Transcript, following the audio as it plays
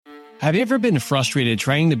Have you ever been frustrated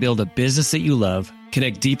trying to build a business that you love,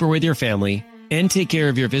 connect deeper with your family, and take care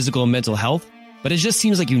of your physical and mental health, but it just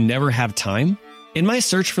seems like you never have time? In my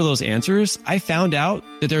search for those answers, I found out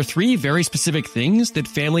that there are 3 very specific things that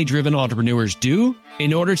family-driven entrepreneurs do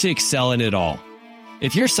in order to excel in it all.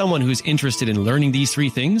 If you're someone who's interested in learning these 3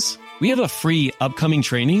 things, we have a free upcoming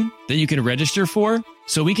training that you can register for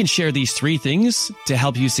so we can share these 3 things to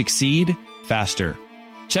help you succeed faster.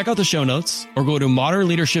 Check out the show notes or go to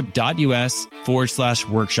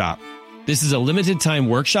modernleadership.us/workshop. This is a limited time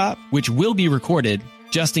workshop, which will be recorded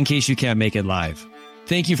just in case you can't make it live.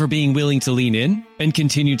 Thank you for being willing to lean in and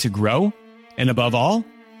continue to grow. And above all,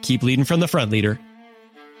 keep leading from the front, leader.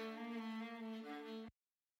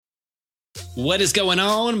 What is going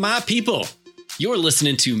on, my people? You're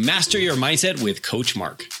listening to Master Your Mindset with Coach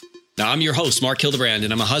Mark. Now, I'm your host, Mark Hildebrand,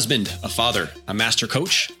 and I'm a husband, a father, a master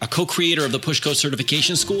coach, a co-creator of the Push Coach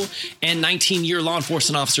Certification School, and 19-year law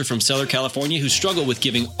enforcement officer from Southern California who struggle with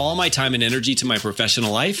giving all my time and energy to my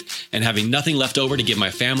professional life and having nothing left over to give my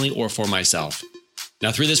family or for myself.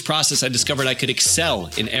 Now, through this process, I discovered I could excel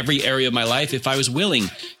in every area of my life if I was willing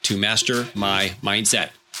to master my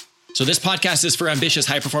mindset. So this podcast is for ambitious,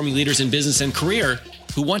 high-performing leaders in business and career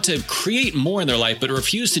who want to create more in their life, but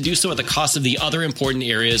refuse to do so at the cost of the other important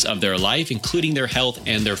areas of their life, including their health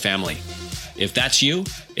and their family. If that's you,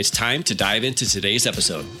 it's time to dive into today's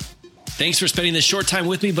episode. Thanks for spending this short time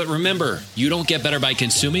with me, but remember, you don't get better by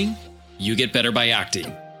consuming, you get better by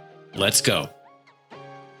acting. Let's go.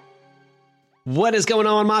 What is going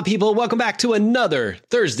on, my people? Welcome back to another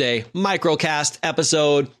Thursday Microcast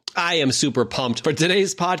episode. I am super pumped for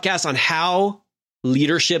today's podcast on how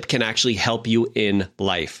leadership can actually help you in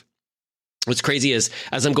life. What's crazy is,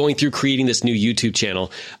 as I'm going through creating this new YouTube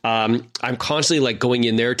channel, I'm constantly going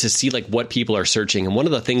in there to see what people are searching. And one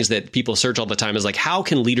of the things that people search all the time is how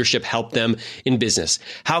can leadership help them in business?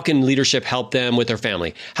 How can leadership help them with their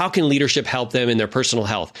family? How can leadership help them in their personal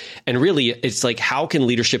health? And really, it's how can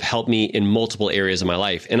leadership help me in multiple areas of my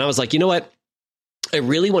life? And I was like, you know what? I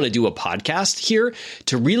really want to do a podcast here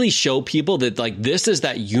to really show people that this is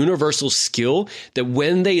that universal skill that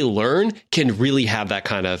when they learn can really have that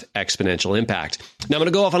kind of exponential impact. Now, I'm going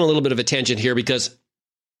to go off on a little bit of a tangent here because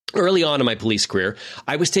early on in my police career,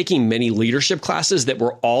 I was taking many leadership classes that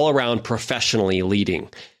were all around professionally leading.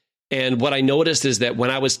 And what I noticed is that when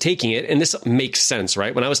I was taking it, and this makes sense,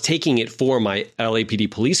 right? When I was taking it for my LAPD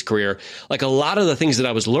police career, a lot of the things that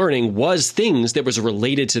I was learning was things that was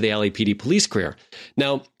related to the LAPD police career.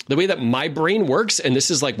 Now, the way that my brain works, and this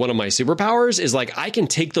is one of my superpowers, is I can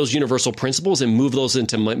take those universal principles and move those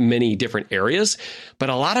into many different areas, but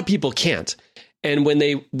a lot of people can't. And when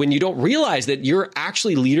you don't realize that you're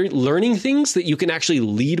actually learning things that you can actually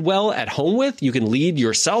lead well at home with, you can lead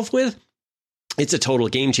yourself with, it's a total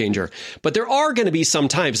game changer. But there are going to be some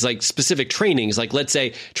times specific trainings, let's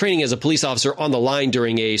say training as a police officer on the line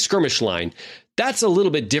during a skirmish line. That's a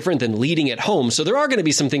little bit different than leading at home. So there are going to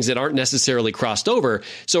be some things that aren't necessarily crossed over.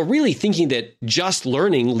 So really thinking that just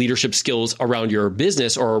learning leadership skills around your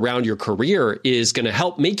business or around your career is going to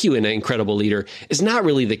help make you an incredible leader is not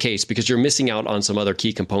really the case, because you're missing out on some other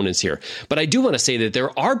key components here. But I do want to say that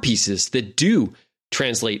there are pieces that do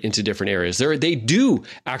translate into different areas. They do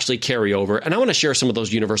actually carry over. And I want to share some of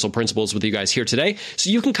those universal principles with you guys here today, so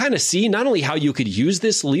you can kind of see not only how you could use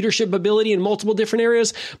this leadership ability in multiple different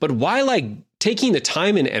areas, but why taking the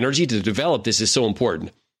time and energy to develop this is so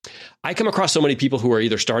important. I come across so many people who are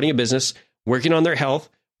either starting a business, working on their health,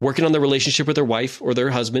 working on their relationship with their wife or their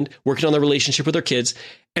husband, working on their relationship with their kids,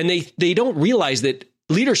 and they don't realize that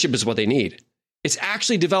leadership is what they need. It's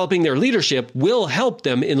actually developing their leadership will help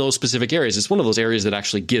them in those specific areas. It's one of those areas that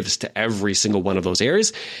actually gives to every single one of those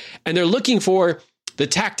areas. And they're looking for the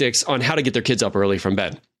tactics on how to get their kids up early from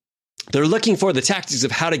bed. They're looking for the tactics of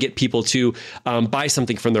how to get people to buy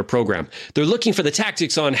something from their program. They're looking for the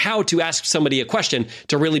tactics on how to ask somebody a question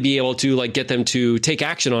to really be able to get them to take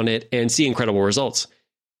action on it and see incredible results.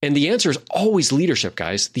 And the answer is always leadership,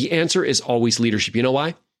 guys. The answer is always leadership. You know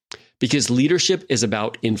why? Because leadership is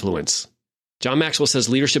about influence. John Maxwell says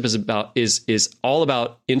leadership is all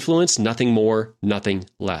about influence, nothing more, nothing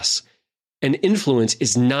less. And influence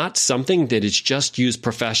is not something that is just used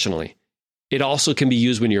professionally. It also can be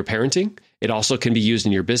used when you're parenting. It also can be used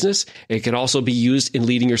in your business. It can also be used in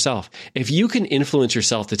leading yourself. If you can influence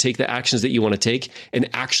yourself to take the actions that you want to take and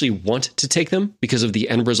actually want to take them because of the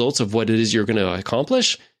end results of what it is you're going to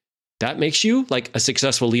accomplish, that makes you a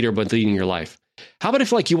successful leader by leading your life. How about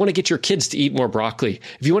if you want to get your kids to eat more broccoli?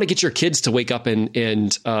 If you want to get your kids to wake up and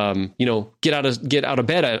get out of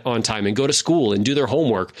bed on time and go to school and do their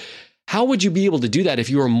homework, how would you be able to do that if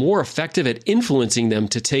you were more effective at influencing them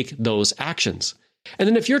to take those actions? And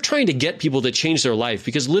then if you're trying to get people to change their life,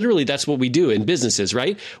 because literally that's what we do in businesses,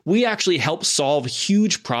 right? We actually help solve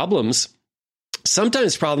huge problems.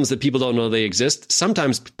 Sometimes problems that people don't know they exist,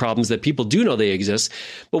 sometimes problems that people do know they exist,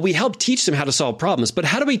 but we help teach them how to solve problems. But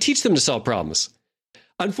how do we teach them to solve problems?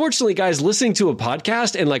 Unfortunately, guys, listening to a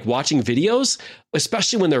podcast and like watching videos,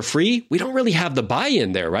 especially when they're free, we don't really have the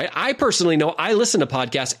buy-in there, right? I personally know I listen to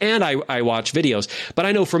podcasts and I watch videos, but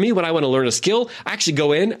I know for me, when I want to learn a skill, I actually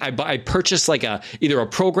go in, I purchase like either a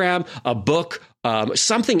program, a book,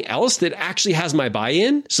 something else that actually has my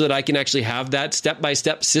buy-in so that I can actually have that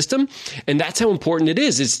step-by-step system. And that's how important it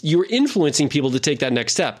is you're influencing people to take that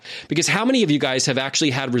next step. Because how many of you guys have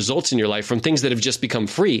actually had results in your life from things that have just become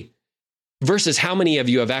free? Versus how many of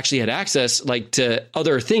you have actually had access like to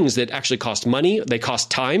other things that actually cost money, they cost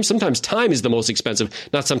time. Sometimes time is the most expensive,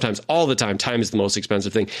 not sometimes, all the time. Time is the most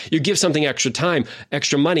expensive thing. You give something extra time,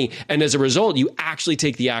 extra money, and as a result, you actually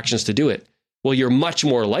take the actions to do it. Well, you're much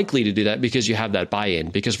more likely to do that because you have that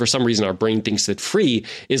buy-in, because for some reason our brain thinks that free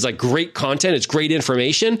is like great content, it's great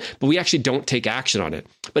information, but we actually don't take action on it.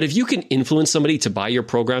 But if you can influence somebody to buy your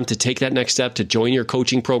program, to take that next step, to join your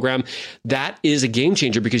coaching program, that is a game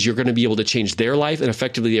changer, because you're going to be able to change their life and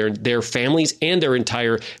effectively their families and their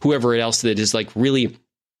entire whoever else that is like really.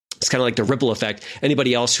 It's kind of like the ripple effect,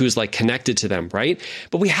 anybody else who's like connected to them, right?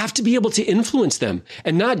 But we have to be able to influence them,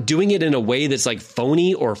 and not doing it in a way that's like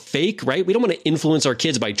phony or fake, right? We don't want to influence our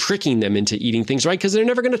kids by tricking them into eating things, right? Because they're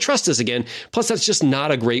never going to trust us again. Plus, that's just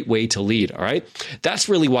not a great way to lead, all right? That's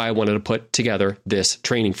really why I wanted to put together this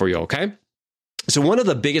training for you, okay? So one of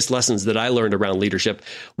the biggest lessons that I learned around leadership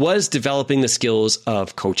was developing the skills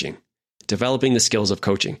of coaching. Developing the skills of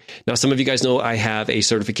coaching. Now, some of you guys know I have a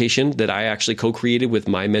certification that I actually co-created with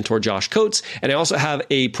my mentor, Josh Coates. And I also have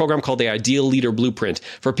a program called the Ideal Leader Blueprint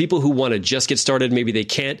for people who want to just get started. Maybe they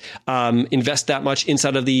can't invest that much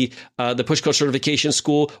inside of the Push Coach certification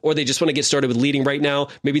school, or they just want to get started with leading right now.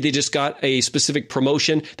 Maybe they just got a specific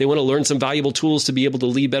promotion. They want to learn some valuable tools to be able to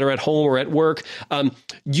lead better at home or at work.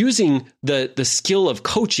 Using the skill of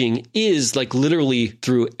coaching is like literally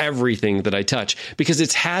through everything that I touch, because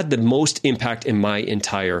it's had the most impact in my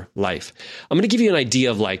entire life. I'm going to give you an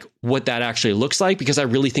idea of like what that actually looks like, because I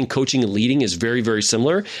really think coaching and leading is very, very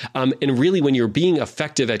similar. And really, when you're being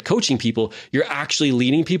effective at coaching people, you're actually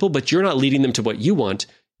leading people, but you're not leading them to what you want.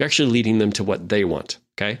 You're actually leading them to what they want.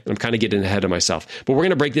 Okay. I'm kind of getting ahead of myself, but we're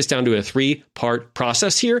going to break this down to a 3-part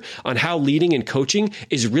process here on how leading and coaching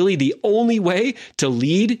is really the only way to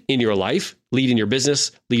lead in your life, lead in your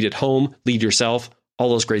business, lead at home, lead yourself, all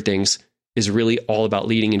those great things. Is really all about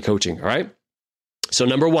leading and coaching. All right. So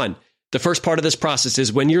number one, the first part of this process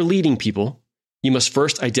is when you're leading people, you must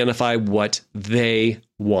first identify what they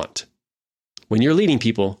want. When you're leading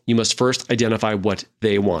people, you must first identify what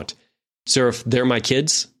they want. So if they're my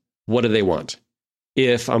kids, what do they want?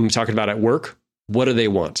 If I'm talking about at work, what do they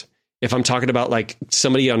want? If I'm talking about like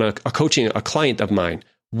somebody on a coaching, a client of mine,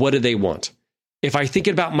 what do they want? If I think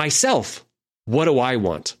about myself, what do I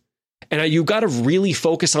want? And you got to really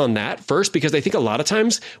focus on that first, because I think a lot of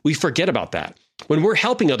times we forget about that. When we're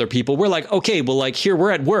helping other people, we're like, okay, well, like here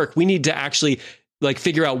we're at work. We need to actually like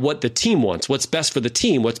figure out what the team wants, what's best for the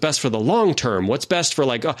team, what's best for the long term, what's best for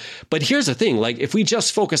like, but here's the thing, like if we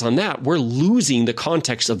just focus on that, we're losing the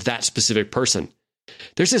context of that specific person.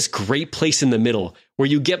 There's this great place in the middle where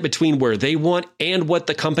you get between where they want and what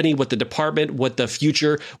the company, what the department, what the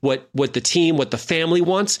future, what the team, what the family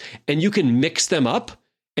wants, and you can mix them up.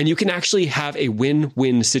 And you can actually have a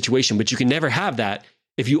win-win situation, but you can never have that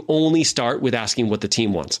if you only start with asking what the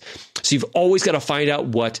team wants. So you've always got to find out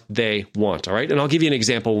what they want, all right? And I'll give you an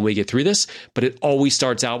example when we get through this, but it always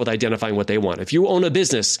starts out with identifying what they want. If you own a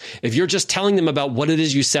business, if you're just telling them about what it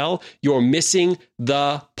is you sell, you're missing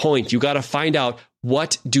the point. You got to find out,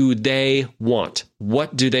 what do they want?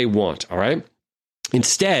 What do they want, all right?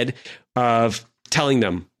 Instead of telling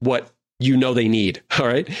them what you know they need, all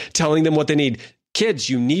right? Telling them what they need. Kids,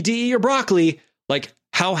 you need to eat your broccoli. Like,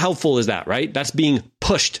 how helpful is that, right? That's being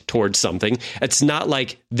pushed towards something. It's not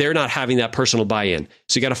like they're not having that personal buy-in.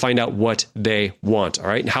 So you got to find out what they want, all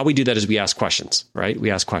right? And how we do that is we ask questions, right?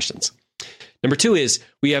 We ask questions. Number two is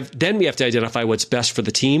we have to identify what's best for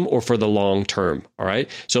the team or for the long term. All right.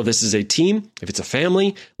 So if this is a team, if it's a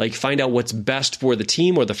family, like find out what's best for the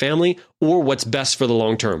team or the family, or what's best for the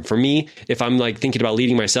long term. For me, if I'm like thinking about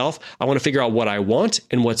leading myself, I want to figure out what I want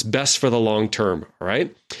and what's best for the long term. All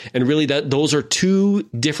right. And really those are two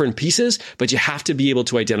different pieces, but you have to be able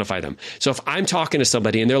to identify them. So if I'm talking to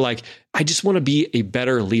somebody and they're like, I just want to be a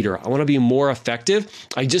better leader. I want to be more effective.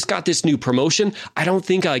 I just got this new promotion. I don't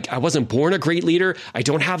think I wasn't born a great great leader. I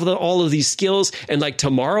don't have all of these skills. And like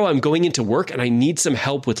tomorrow I'm going into work and I need some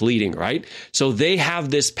help with leading, right? So they have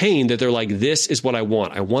this pain that they're like, this is what I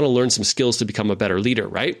want. I want to learn some skills to become a better leader,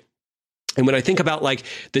 right? And when I think about like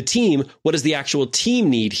the team, what does the actual team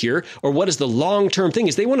need here? Or what is the long-term thing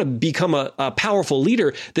is they want to become a powerful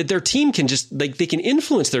leader that their team can just like, they can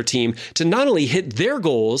influence their team to not only hit their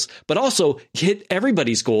goals, but also hit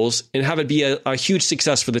everybody's goals and have it be a huge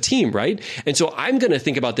success for the team, right? And so I'm going to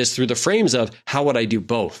think about this through the frames of how would I do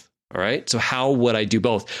both? All right. So how would I do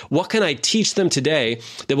both? What can I teach them today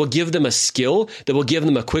that will give them a skill, that will give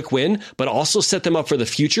them a quick win, but also set them up for the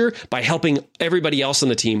future by helping everybody else on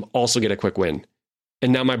the team also get a quick win?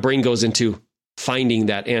 And now my brain goes into finding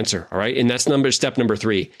that answer. All right. And that's step number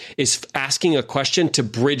 3 is asking a question to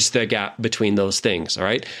bridge the gap between those things. All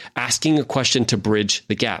right. Asking a question to bridge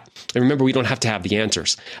the gap. And remember, we don't have to have the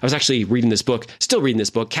answers. I was actually still reading this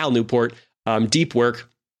book, Cal Newport, Deep Work.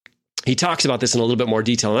 He talks about this in a little bit more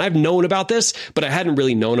detail. And I've known about this, but I hadn't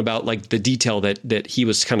really known about like the detail that he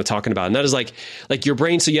was kind of talking about. And that is like your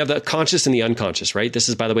brain. So you have the conscious and the unconscious, right? This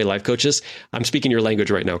is, by the way, life coaches. I'm speaking your language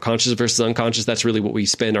right now. Conscious versus unconscious. That's really what we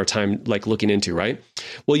spend our time like looking into, right?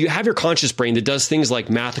 Well, you have your conscious brain that does things like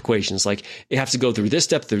math equations. Like it has to go through this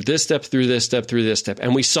step, through this step, through this step, through this step.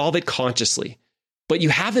 And we solve it consciously. But you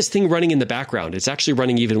have this thing running in the background. It's actually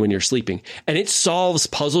running even when you're sleeping. And it solves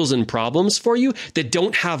puzzles and problems for you that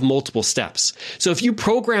don't have multiple steps. So if you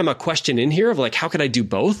program a question in here of like, how could I do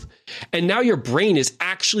both? And now your brain is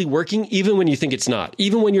actually working even when you think it's not.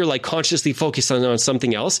 Even when you're like consciously focused on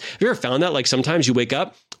something else. Have you ever found that? Like sometimes you wake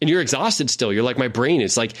up and you're exhausted still. You're like, my brain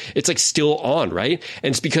is like, it's like still on, right?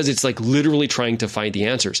 And it's because it's like literally trying to find the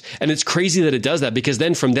answers. And it's crazy that it does that because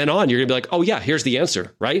then from then on, you're gonna be like, oh yeah, here's the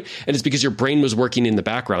answer, right? And it's because your brain was working in the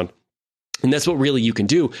background. And that's what really you can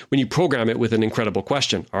do when you program it with an incredible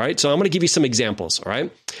question. All right. So I'm going to give you some examples. All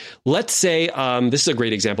right. Let's say this is a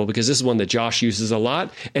great example because this is one that Josh uses a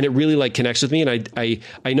lot and it really like connects with me. And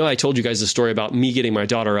I know I told you guys a story about me getting my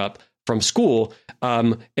daughter up from school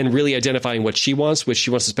and really identifying what she wants, which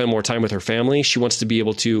she wants to spend more time with her family. She wants to be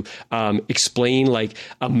able to explain like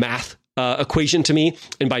a math equation to me.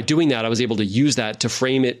 And by doing that, I was able to use that to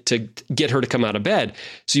frame it to get her to come out of bed.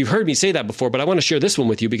 So you've heard me say that before, but I want to share this one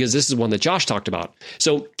with you because this is one that Josh talked about.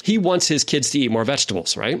 So he wants his kids to eat more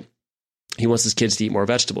vegetables, right? He wants his kids to eat more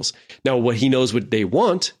vegetables. Now, what he knows what they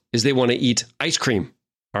want is they want to eat ice cream.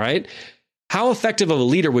 All right. How effective of a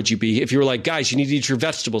leader would you be if you were like, guys, you need to eat your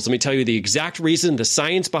vegetables? Let me tell you the exact reason, the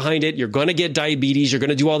science behind it. You're going to get diabetes. You're going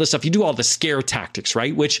to do all this stuff. You do all the scare tactics,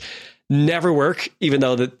 right? Which never work, even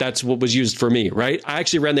though that's what was used for me, right? I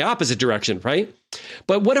actually ran the opposite direction, right?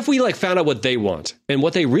 But what if we like found out what they want? And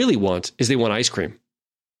what they really want is they want ice cream.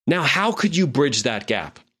 Now, how could you bridge that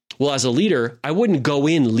gap? Well, as a leader, I wouldn't go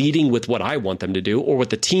in leading with what I want them to do or what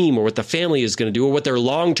the team or what the family is going to do or what their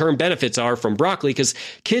long-term benefits are from broccoli because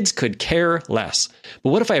kids could care less. But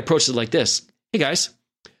what if I approached it like this? Hey guys,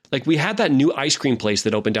 like we had that new ice cream place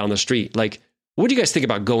that opened down the street. Like, what do you guys think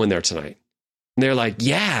about going there tonight? And they're like,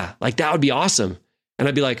 yeah, like that would be awesome. And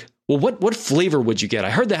I'd be like, well, what flavor would you get?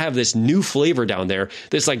 I heard they have this new flavor down there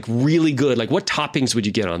that's like really good. Like what toppings would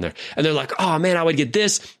you get on there? And they're like, oh man, I would get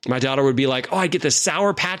this. My daughter would be like, oh, I'd get the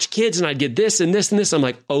Sour Patch Kids and I'd get this and this and this. I'm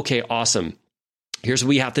like, okay, awesome. Here's what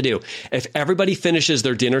we have to do. If everybody finishes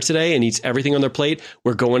their dinner today and eats everything on their plate,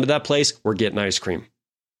 we're going to that place. We're getting ice cream.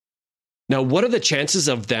 Now, what are the chances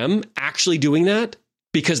of them actually doing that?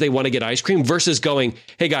 Because they want to get ice cream versus going,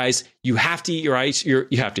 hey guys, you have to eat your ice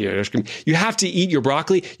cream. You have to eat your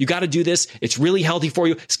broccoli. You got to do this. It's really healthy for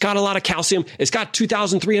you. It's got a lot of calcium. It's got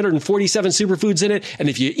 2,347 superfoods in it. And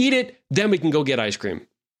if you eat it, then we can go get ice cream.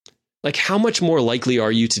 Like how much more likely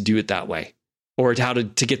are you to do it that way or how to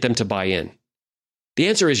get them to buy in? The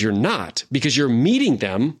answer is you're not because you're meeting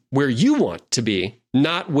them where you want to be,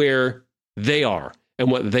 not where they are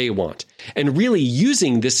and what they want. And really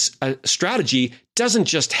using this strategy doesn't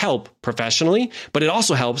just help professionally, but it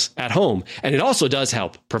also helps at home. And it also does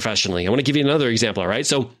help professionally. I want to give you another example. All right.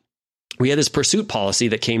 So we had this pursuit policy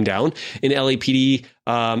that came down in LAPD,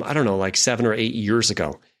 I don't know, like 7 or 8 years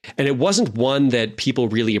ago. And it wasn't one that people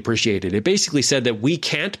really appreciated. It basically said that we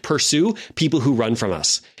can't pursue people who run from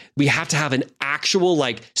us. We have to have an actual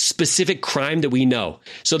like specific crime that we know.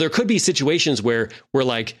 So there could be situations where we're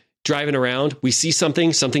like, driving around, we see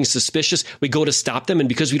something suspicious, we go to stop them, and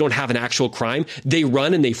because we don't have an actual crime, they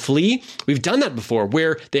run and they flee. We've done that before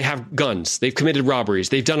where they have guns, they've committed robberies,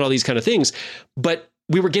 they've done all these kind of things, but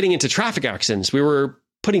we were getting into traffic accidents. We were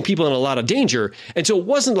putting people in a lot of danger. And so it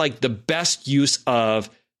wasn't like the best use of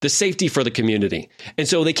the safety for the community. And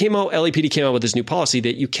so LAPD came out with this new policy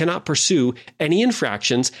that you cannot pursue any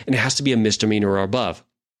infractions and it has to be a misdemeanor or above.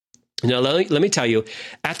 Now, let me tell you,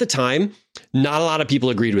 at the time, not a lot of people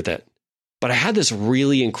agreed with it. But I had this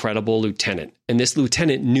really incredible lieutenant, and this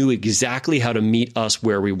lieutenant knew exactly how to meet us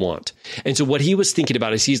where we want. And so what he was thinking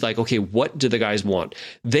about is he's like, okay, what do the guys want?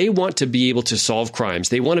 They want to be able to solve crimes.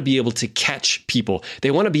 They want to be able to catch people. They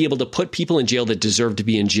want to be able to put people in jail that deserve to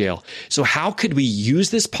be in jail. So how could we use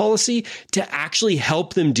this policy to actually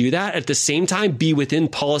help them do that, at the same time be within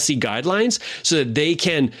policy guidelines so that they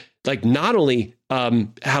can not only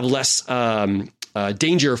have less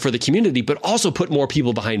danger for the community, but also put more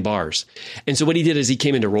people behind bars. And so what he did is he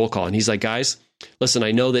came into roll call and he's like, guys, listen,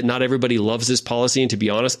 I know that not everybody loves this policy. And to be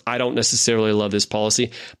honest, I don't necessarily love this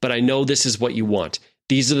policy, but I know this is what you want.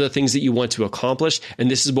 These are the things that you want to accomplish.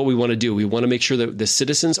 And this is what we want to do. We want to make sure that the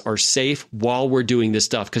citizens are safe while we're doing this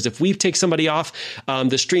stuff. Because if we take somebody off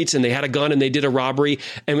the streets and they had a gun and they did a robbery,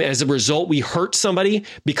 and as a result, we hurt somebody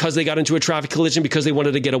because they got into a traffic collision because they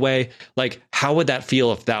wanted to get away, how would that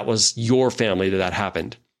feel if that was your family that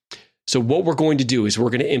happened? So what we're going to do is we're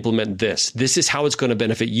going to implement this. This is how it's going to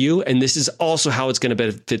benefit you. And this is also how it's going to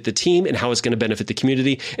benefit the team and how it's going to benefit the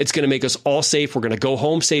community. It's going to make us all safe. We're going to go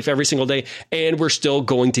home safe every single day. And we're still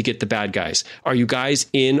going to get the bad guys. Are you guys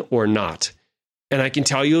in or not? And I can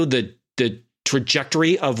tell you the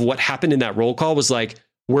trajectory of what happened in that roll call was like,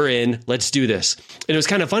 we're in, let's do this. And it was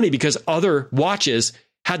kind of funny because other watches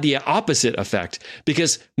had the opposite effect,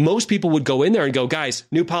 because most people would go in there and go, guys,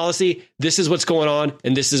 new policy, this is what's going on,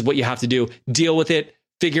 and this is what you have to do. Deal with it,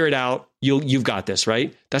 figure it out. You've got this,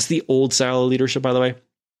 right? That's the old style of leadership, by the way.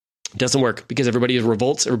 It doesn't work because everybody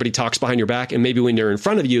revolts, everybody talks behind your back, and maybe when you're in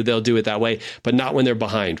front of you, they'll do it that way, but not when they're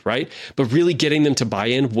behind, right? But really getting them to buy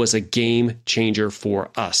in was a game changer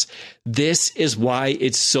for us. This is why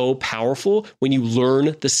it's so powerful when you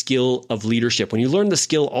learn the skill of leadership, when you learn the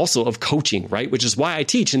skill also of coaching, right? Which is why I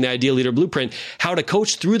teach in the Ideal Leader Blueprint how to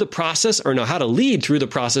coach through the process, or no, how to lead through the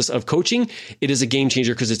process of coaching. It is a game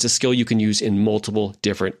changer because it's a skill you can use in multiple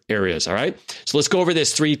different areas. All right. So let's go over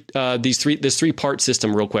this three-part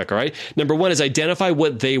system real quick. All right. Number one is identify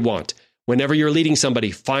what they want. Whenever you're leading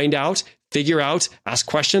somebody, find out, figure out, ask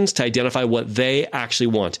questions to identify what they actually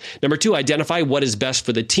want. Number two, identify what is best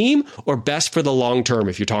for the team or best for the long term.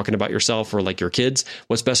 If you're talking about yourself or your kids,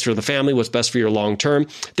 what's best for the family, what's best for your long term,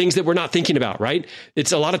 things that we're not thinking about, right?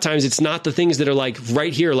 It's a lot of times it's not the things that are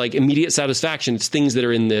right here, immediate satisfaction. It's things that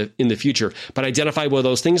are in the future, but identify what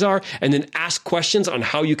those things are and then ask questions on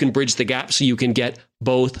how you can bridge the gap so you can get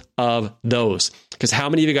both of those. Because how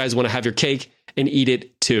many of you guys want to have your cake and eat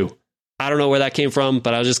it too? I don't know where that came from,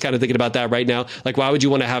 but I was just kind of thinking about that right now. Why would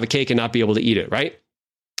you want to have a cake and not be able to eat it, right?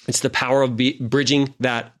 It's the power of bridging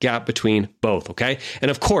that gap between both, okay?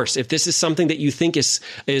 And of course, if this is something that you think is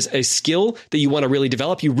a skill that you want to really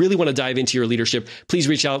develop, you really want to dive into your leadership, please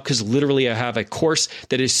reach out, because literally I have a course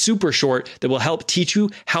that is super short that will help teach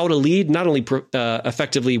you how to lead, not only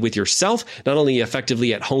effectively with yourself, not only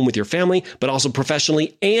effectively at home with your family, but also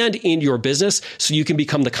professionally and in your business, so you can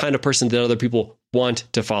become the kind of person that other people want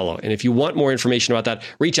to follow. And if you want more information about that,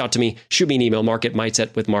 reach out to me, shoot me an email,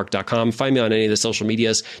 mark@mindsetwithmark.com. Find me on any of the social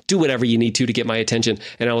medias, do whatever you need to get my attention,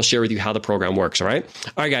 and I will share with you how the program works. All right.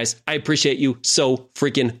 All right, guys, I appreciate you so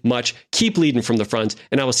freaking much. Keep leading from the front,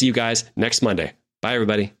 and I will see you guys next Monday. Bye,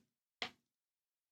 everybody.